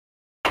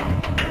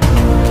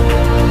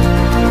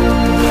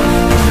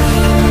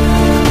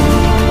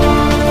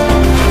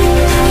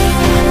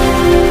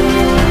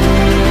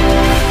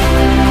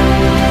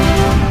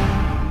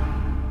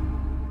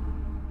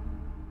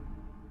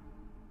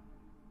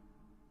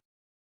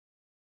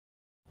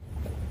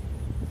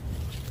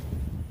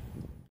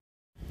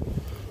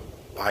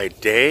by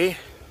day,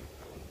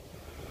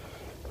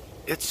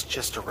 it's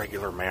just a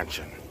regular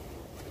mansion.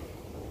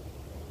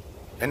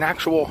 An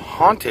actual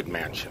haunted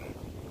mansion.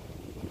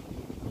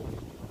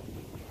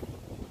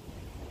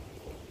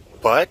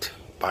 But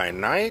by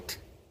night,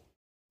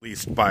 at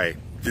least by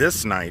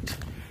this night,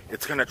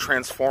 it's going to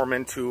transform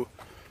into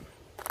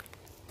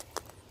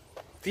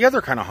the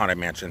other kind of haunted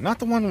mansion. Not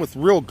the one with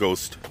real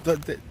ghosts.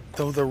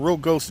 Though the real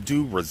ghosts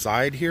do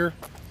reside here.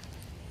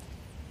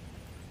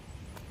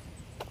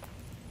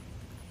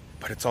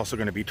 But it's also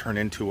going to be turned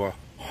into a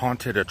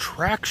haunted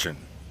attraction.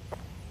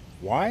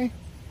 Why?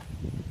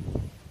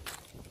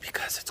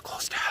 Because it's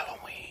close to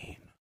Halloween.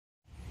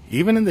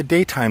 Even in the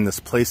daytime, this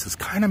place is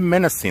kind of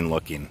menacing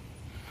looking.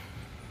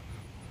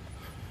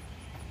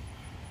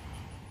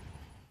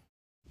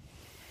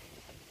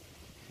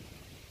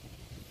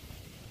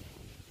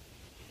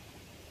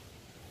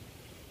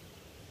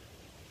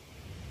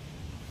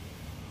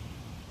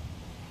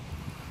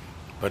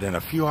 But in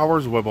a few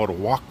hours, we'll be able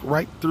to walk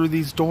right through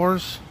these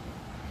doors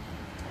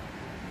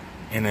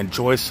and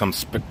enjoy some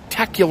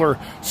spectacular,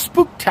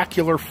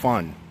 spooktacular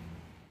fun.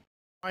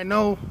 I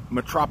know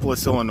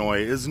Metropolis,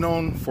 Illinois is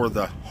known for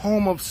the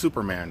home of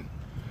Superman,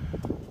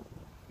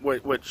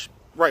 which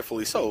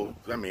rightfully so.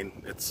 I mean,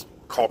 it's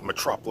called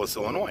Metropolis,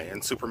 Illinois,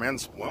 and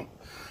Superman's, well,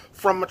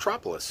 from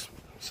Metropolis.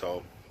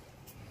 So,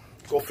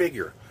 go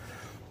figure.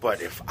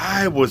 But if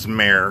I was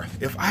mayor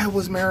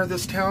of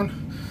this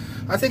town,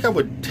 I think I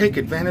would take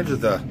advantage of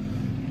the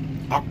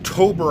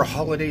October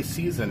holiday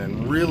season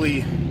and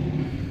really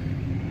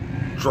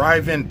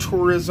drive in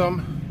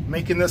tourism,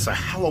 making this a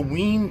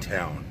Halloween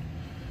town.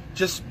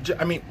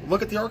 I mean,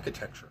 look at the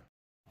architecture.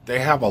 They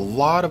have a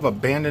lot of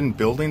abandoned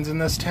buildings in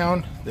this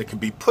town that could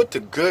be put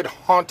to good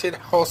haunted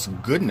house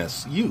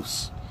goodness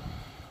use.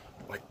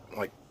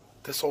 Like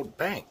this old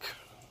bank.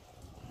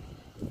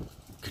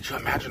 Could you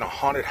imagine a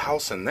haunted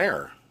house in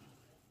there?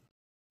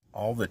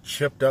 All the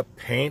chipped up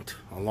paint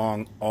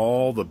along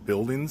all the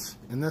buildings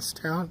in this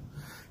town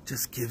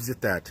just gives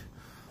it that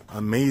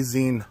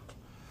amazing,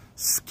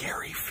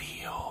 scary feel.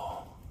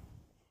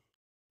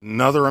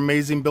 Another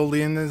amazing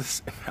building in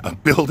this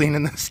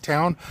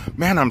town,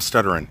 man, I'm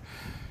stuttering,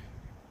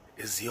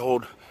 is the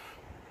old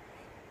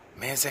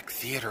Mazak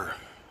Theater.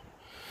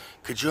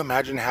 Could you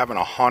imagine having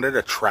a haunted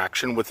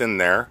attraction within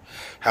there?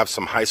 Have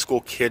some high school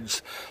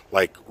kids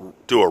like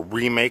do a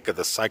remake of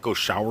the Psycho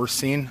shower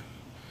scene?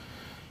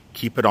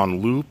 Keep it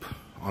on loop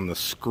on the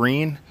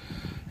screen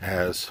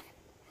as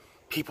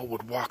people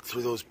would walk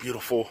through those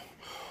beautiful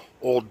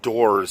old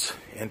doors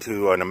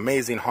into an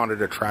amazing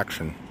haunted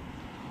attraction.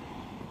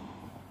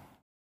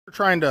 We're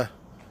trying to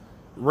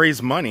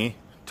raise money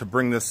to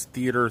bring this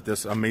theater,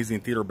 this amazing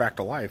theater, back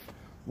to life.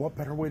 What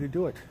better way to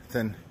do it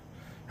than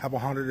have a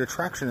haunted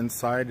attraction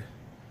inside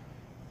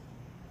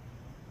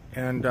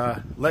and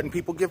letting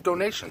people give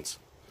donations?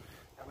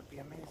 That would be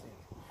amazing.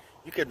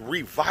 You could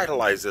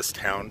revitalize this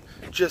town.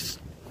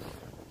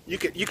 You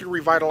could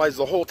revitalize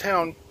the whole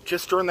town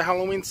just during the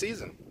Halloween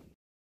season.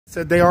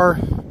 Said they are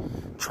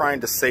trying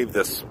to save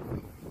this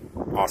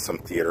awesome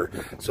theater.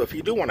 So if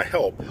you do want to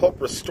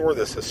help restore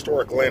this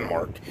historic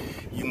landmark,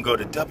 you can go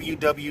to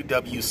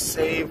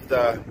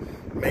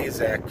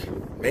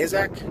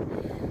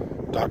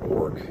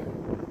www.savethemazak.org.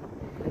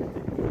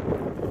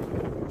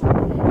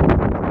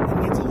 It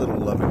needs a little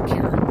love and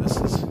care. This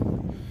is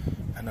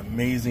an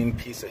amazing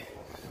piece of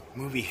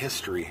movie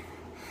history.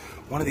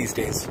 One of these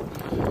days, I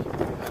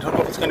don't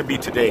know if it's going to be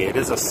today, it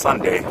is a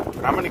Sunday,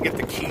 but I'm going to get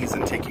the keys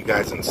and take you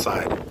guys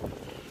inside.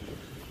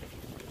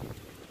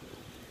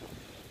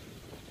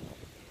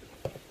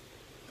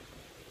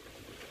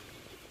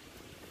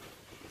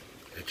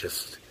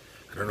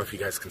 I don't know if you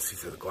guys can see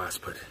through the glass,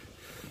 but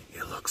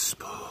it looks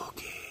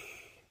spooky.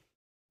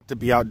 To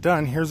be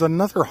outdone, here's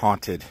another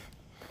haunted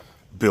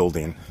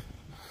building.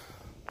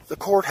 The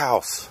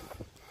courthouse.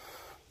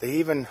 They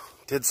even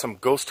did some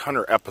ghost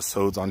hunter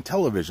episodes on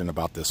television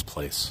about this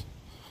place.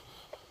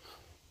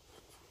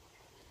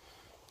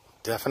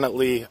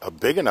 Definitely a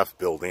big enough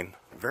building,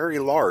 very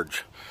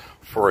large,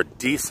 for a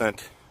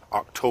decent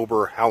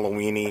October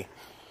Halloweeny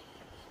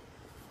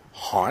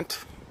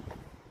haunt.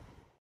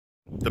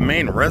 The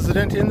main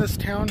resident in this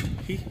town,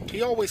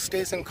 he always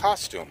stays in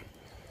costume.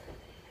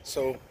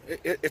 So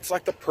it's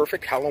like the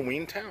perfect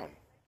Halloween town.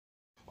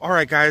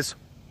 Alright guys,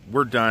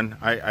 we're done.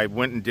 I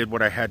went and did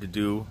what I had to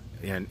do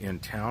in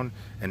town,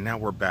 and now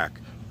we're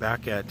back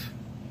at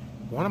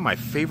one of my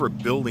favorite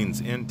buildings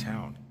in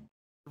town,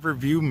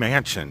 Riverview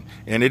Mansion,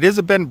 and it is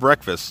a bed and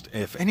breakfast.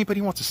 If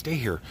anybody wants to stay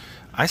here,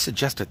 I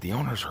suggest it. The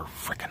owners are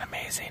freaking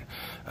amazing.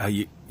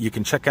 You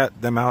can check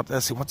them out.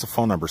 Let's see, what's the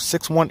phone number?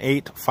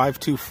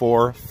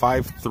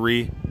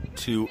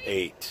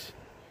 618-524-5328.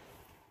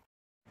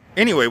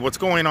 Anyway, what's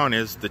going on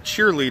is the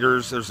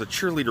cheerleaders, there's a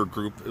cheerleader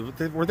group.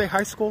 Were they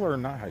high school or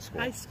not high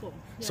school? High school.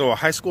 Yeah. So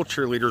high school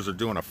cheerleaders are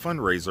doing a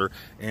fundraiser,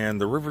 and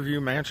the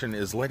Riverview Mansion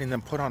is letting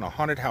them put on a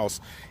haunted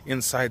house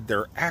inside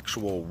their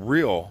actual,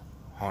 real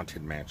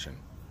haunted mansion,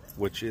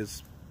 which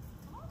is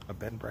a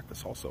bed and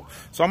breakfast also.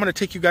 So I'm going to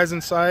take you guys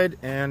inside,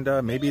 and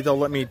maybe they'll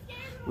let me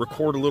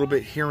record a little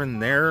bit here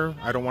and there.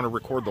 I don't want to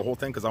record the whole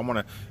thing because I want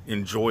to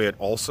enjoy it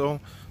also,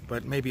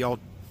 but maybe I'll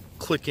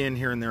click in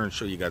here and there and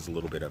show you guys a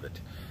little bit of it.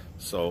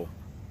 So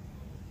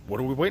what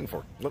are we waiting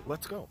for?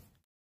 Let's go.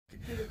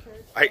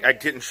 I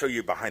didn't show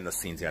you behind the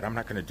scenes yet. I'm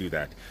not going to do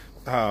that.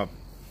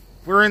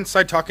 We're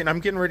inside talking. I'm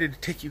getting ready to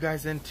take you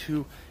guys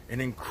into an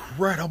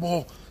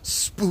incredible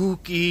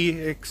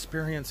spooky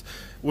experience,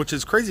 which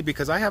is crazy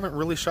because I haven't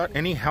really shot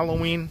any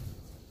Halloween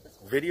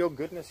video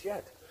goodness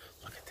yet.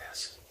 Look at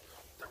this.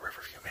 The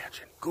Riverview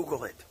Mansion.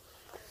 Google it.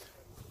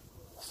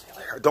 We'll see you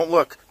later. Don't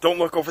look. Don't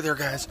look over there,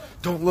 guys.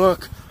 Don't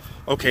look.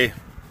 Okay.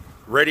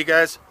 Ready,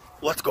 guys?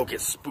 Let's go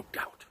get spooked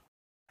out.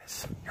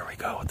 Here we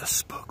go. The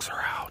spooks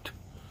are out.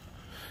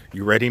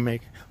 You ready,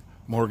 Megan?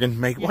 Morgan?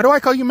 Megan? Yeah. Why do I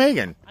call you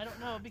Megan? I don't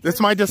know. That's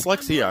my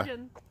dyslexia. I'm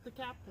Morgan, the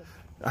captain.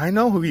 I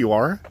know who you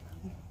are.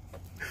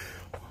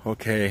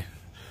 Okay.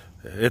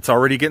 It's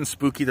already getting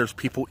spooky. There's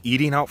people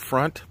eating out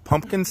front.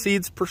 Pumpkin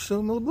seeds,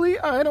 presumably.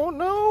 I don't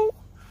know.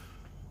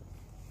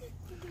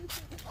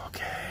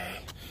 Okay.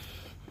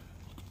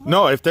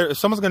 No, if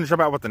someone's going to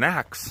jump out with an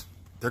axe,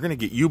 they're going to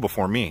get you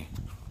before me.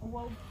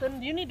 Well,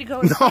 then you need to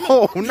go.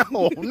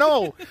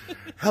 No.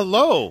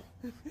 Hello.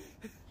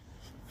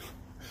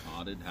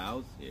 Haunted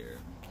house here.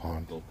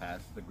 Go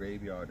past the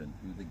graveyard and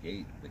through the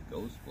gate. The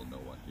ghost will know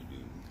what to do.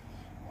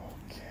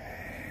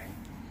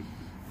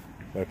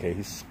 Okay,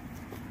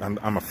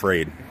 I'm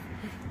afraid.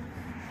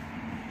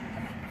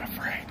 I'm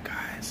afraid,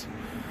 guys.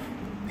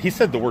 He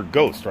said the word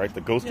ghost, right?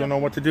 The ghost don't know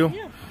what to do?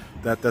 Yeah.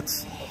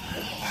 That's...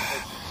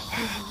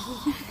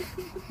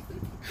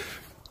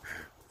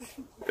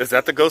 Is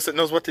that the ghost that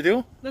knows what to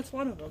do? That's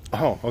one of them.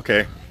 Oh,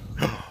 okay.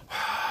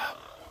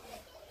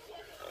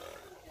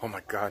 Oh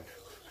my God.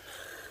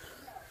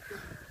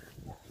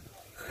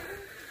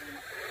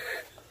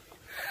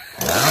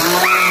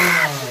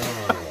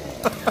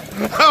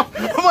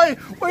 Oh,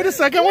 wait a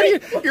second. What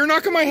are you're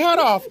knocking my hat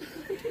off.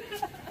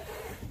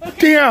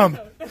 Okay, damn.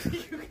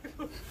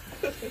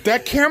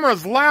 That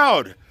camera's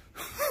loud.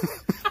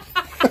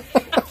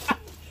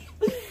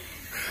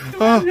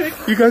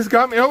 You guys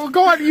got me. Oh,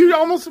 go on. You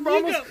almost you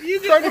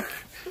go. tried to...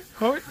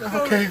 Oh,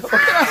 okay.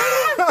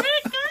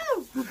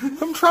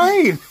 I'm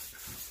trying.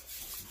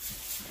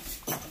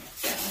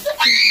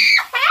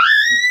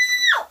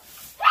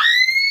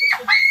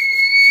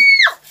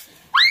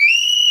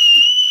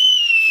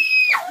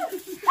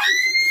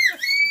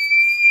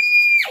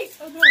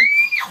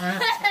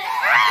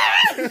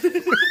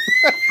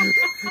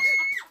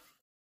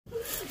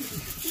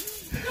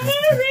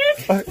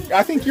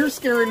 I think you're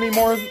scaring me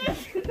more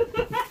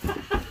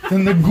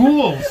than the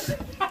ghouls.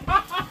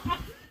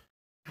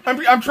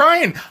 I'm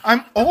trying.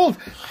 I'm old.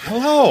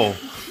 Hello.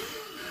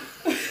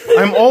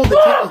 I'm old.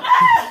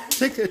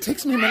 It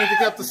takes me a minute to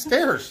get up the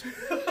stairs.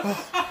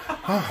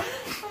 Oh.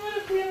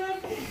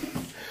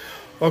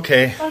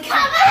 Okay.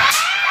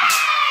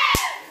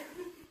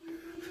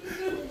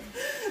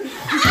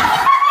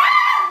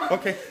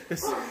 Okay.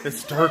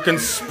 It's dark and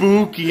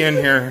spooky in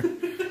here.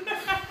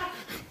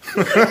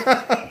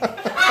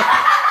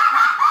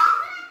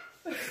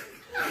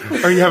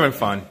 Are you having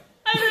fun?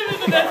 I'm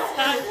having the best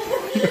time.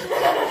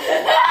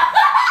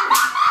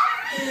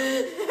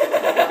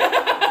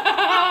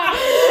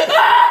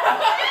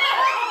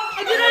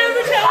 Did I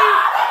ever tell you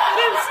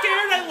when I'm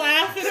scared I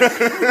laugh?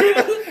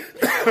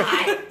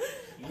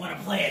 You want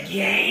to play a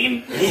game?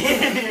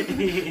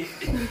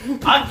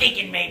 I'm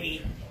thinking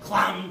maybe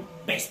clown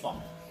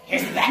baseball.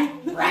 Here's the bat,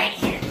 right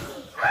here.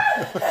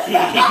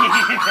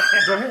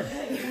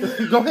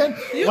 Go ahead.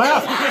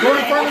 Laugh. Go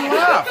in front and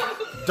laugh.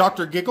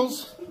 Dr.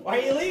 Giggles. Why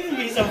are you leaving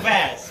me so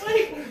fast?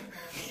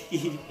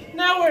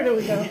 Now where do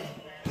we go?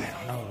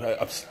 I don't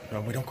know. No,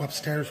 we don't go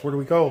upstairs. Where do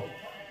we go?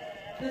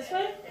 This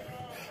way?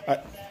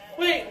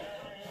 Wait.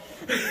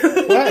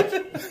 What?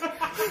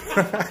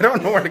 I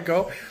don't know where to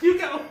go. You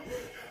go.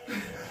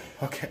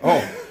 Okay.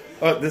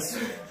 Oh, this.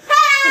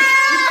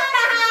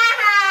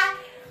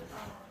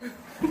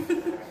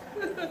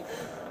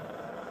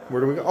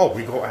 Where do we go? Oh,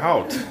 we go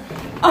out.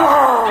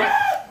 Oh.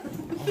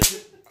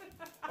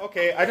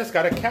 Okay, I just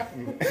got a cap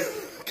in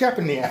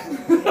the ass.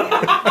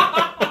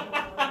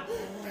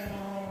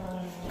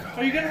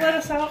 Are you gonna let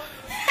us out?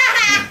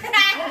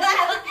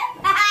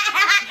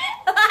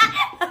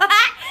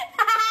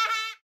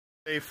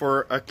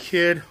 For a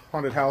kid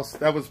haunted house,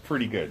 that was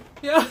pretty good.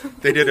 Yeah.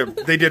 They did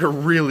a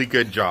really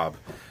good job.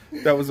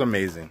 That was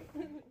amazing.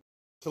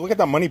 So look at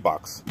that money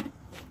box.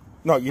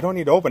 No, you don't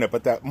need to open it,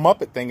 but that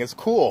Muppet thing is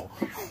cool.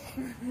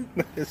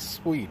 It's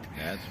sweet.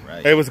 That's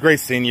right. It was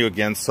great seeing you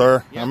again,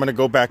 sir. Yep. I'm going to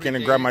go back in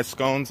and grab my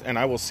scones, and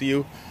I will see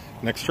you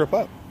next trip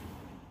up.